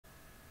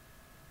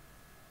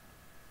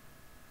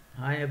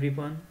Hi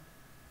everyone,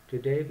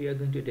 today we are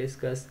going to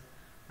discuss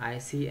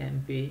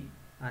ICMP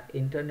or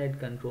Internet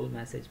Control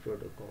Message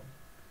Protocol.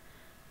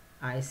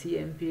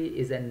 ICMP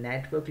is a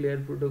network layer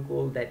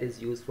protocol that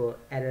is used for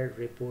error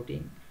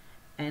reporting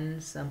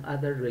and some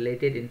other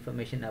related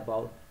information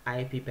about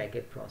IP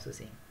packet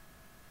processing.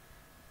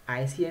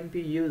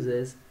 ICMP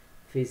uses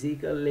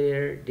physical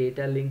layer,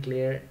 data link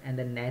layer and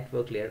the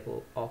network layer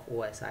of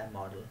OSI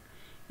model.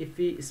 If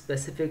we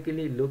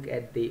specifically look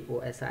at the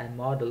OSI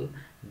model,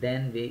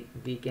 then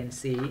we can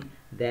see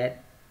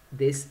that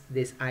this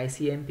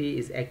ICMP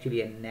is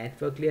actually a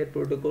network layer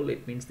protocol.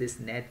 It means this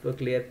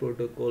network layer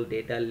protocol,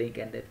 data link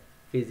and the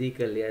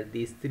physical layer,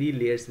 these three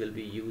layers will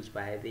be used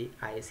by the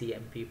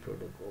ICMP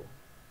protocol.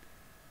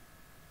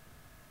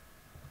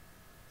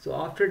 So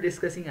after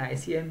discussing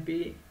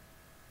ICMP,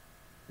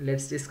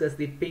 let's discuss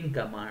the ping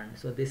command.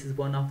 So this is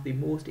one of the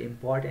most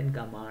important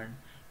command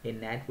in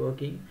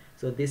networking.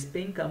 So this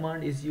ping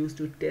command is used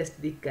to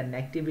test the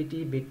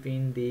connectivity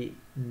between the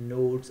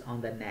nodes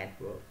on the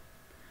network.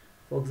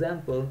 For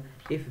example,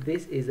 if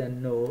this is a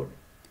node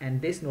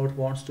and this node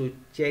wants to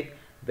check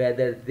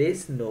whether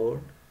this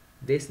node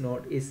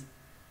is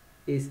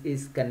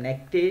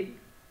connected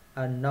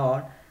or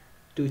not,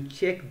 to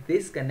check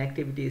this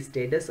connectivity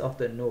status of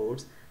the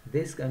nodes,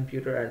 this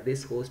computer or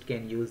this host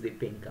can use the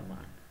ping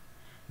command.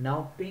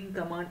 Now ping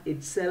command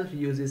itself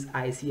uses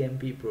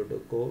ICMP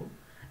protocol,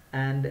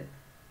 and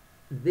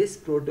this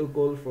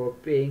protocol for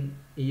ping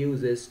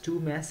uses two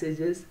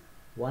messages.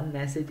 One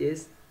message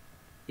is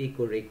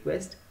echo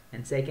request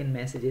and second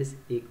message is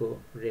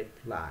echo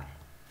reply.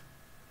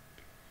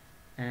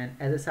 And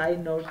as a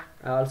side note,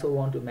 I also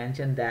want to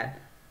mention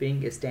that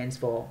ping stands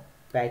for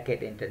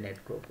packet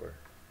internet Groper.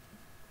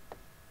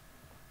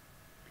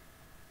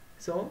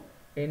 So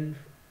in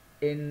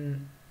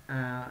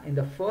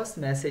the first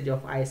message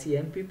of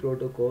ICMP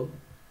protocol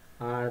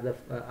are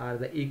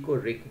the echo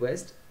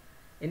request.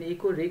 In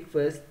echo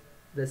request,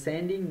 the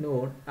sending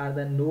node are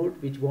the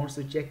node which wants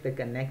to check the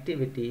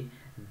connectivity.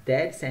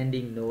 That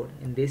sending node,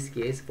 in this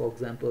case, for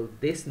example,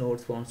 this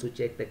node wants to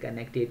check the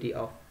connectivity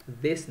of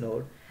this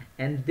node,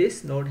 and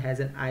this node has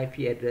an IP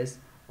address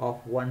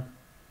of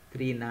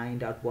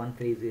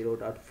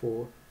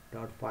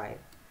 139.130.4.5.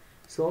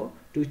 So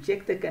to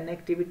check the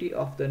connectivity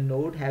of the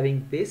node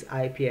having this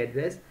IP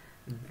address,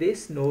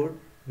 this node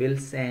will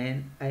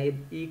send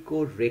an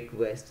echo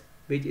request,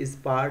 which is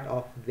part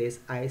of this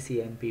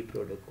ICMP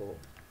protocol.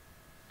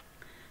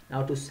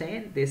 Now to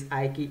send this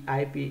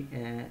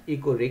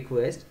echo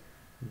request,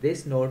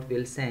 this node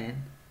will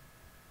send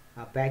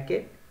a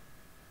packet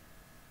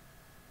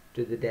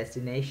to the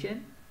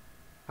destination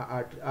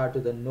or to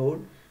the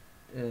node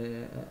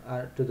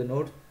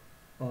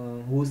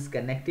whose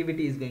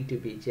connectivity is going to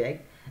be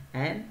checked,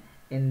 and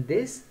in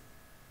this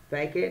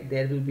packet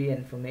there will be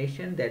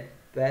information that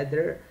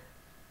whether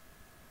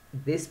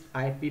this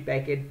IP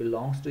packet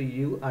belongs to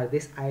you or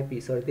this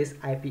IP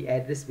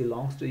address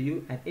belongs to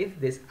you, and if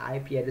this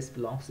IP address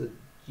belongs to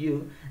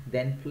you,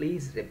 then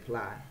please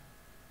reply.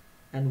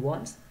 And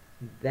once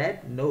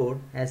that node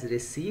has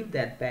received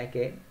that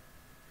packet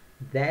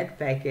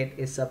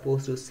is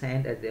supposed to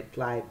send a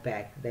reply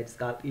back. That's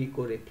called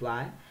echo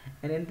reply.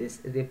 And in this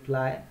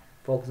reply,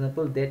 for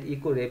example, that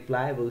echo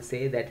reply will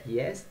say that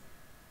yes,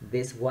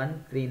 this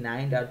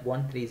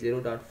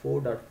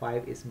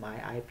 139.130.4.5 is my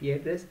IP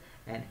address,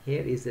 and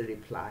here is the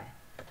reply.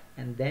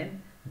 And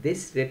then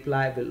this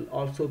reply will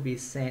also be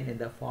sent in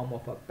the form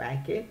of a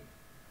packet.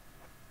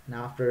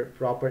 Now after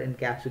proper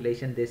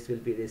encapsulation, this will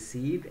be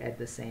received at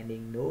the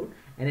sending node,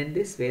 and in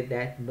this way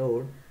this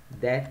node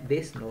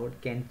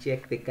can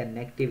check the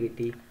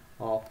connectivity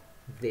of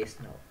this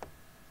node.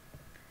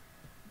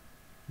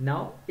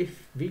 Now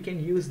if we can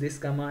use this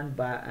command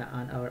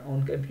on our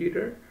own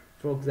computer,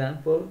 for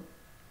example,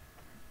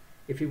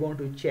 if you want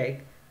to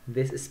check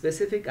this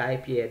specific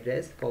IP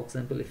address, for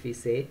example, if we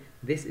say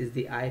this is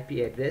the IP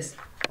address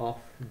of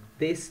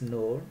this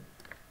node,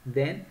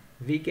 then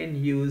we can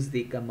use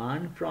the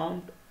command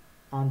prompt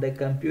on the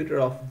computer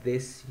of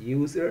this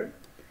user,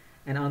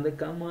 and on the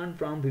command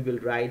prompt we will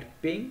write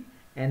ping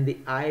and the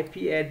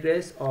IP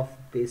address of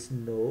this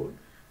node.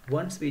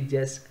 Once we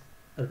just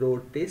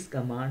wrote this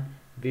command,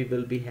 we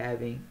will be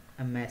having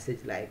a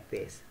message like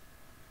this.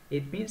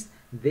 It means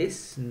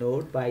this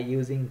node, by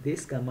using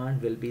this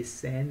command, will be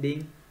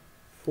sending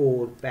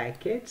 4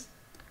 packets,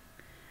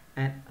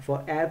 and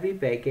for every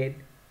packet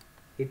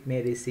it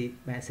may receive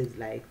message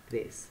like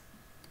this.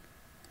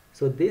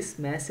 So this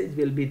message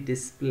will be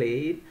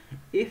displayed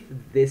if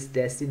this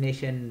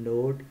destination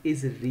node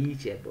is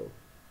reachable.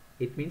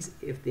 It means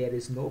if there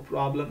is no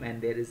problem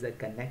and there is a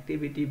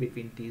connectivity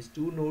between these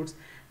two nodes,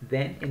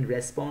 then in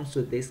response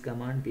to this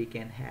command we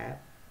can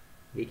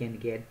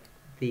get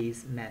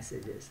these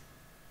messages.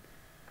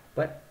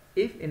 But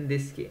if in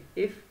this case,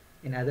 if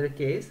in other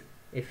case,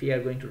 if we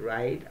are going to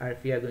write or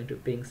if we are going to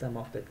ping some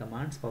of the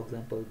commands, for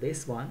example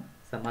this one,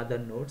 some other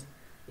nodes,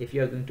 if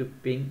you are going to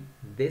ping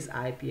this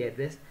IP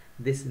address,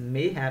 this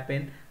may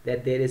happen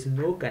that there is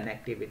no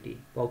connectivity.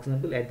 For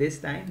example, at this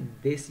time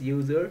this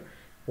user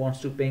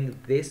wants to ping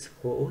this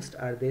host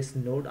or this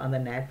node on the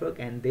network,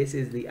 and this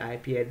is the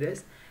IP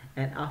address.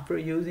 And after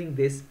using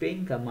this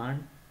ping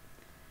command,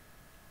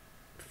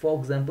 for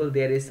example,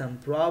 there is some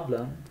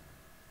problem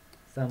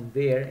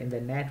somewhere in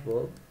the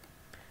network,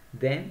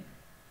 then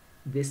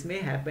this may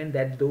happen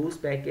that those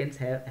packets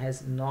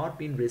has not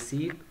been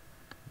received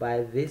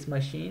by this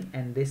machine,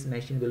 and this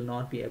machine will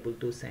not be able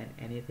to send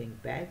anything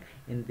back.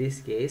 In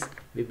this case,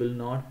 we will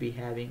not be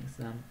having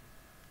some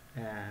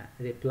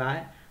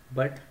reply,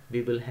 but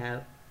we will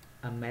have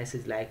a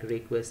message like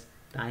request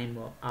time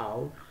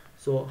out.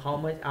 So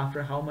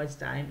after how much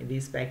time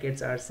these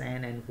packets are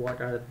sent and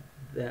what are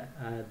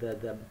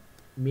the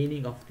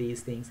meaning of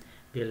these things,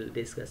 we'll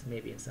discuss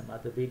maybe in some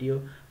other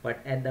video. But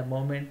at the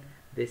moment,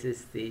 this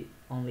is the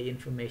only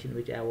information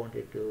which I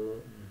wanted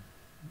to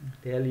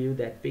tell you,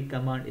 that ping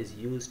command is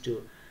used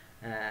to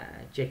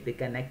check the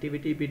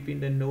connectivity between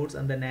the nodes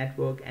on the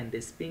network, and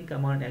this ping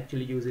command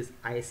actually uses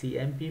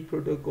ICMP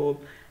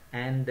protocol,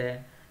 and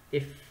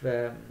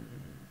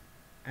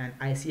and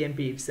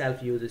ICMP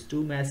itself uses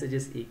two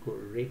messages, equal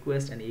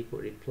request and equal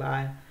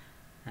reply,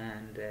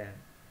 and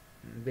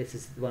this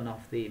is one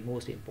of the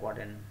most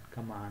important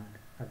command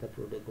of the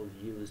protocol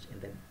used in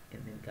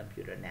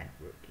computer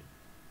networking.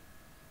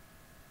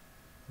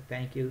 So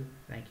thank you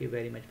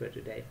very much for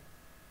today.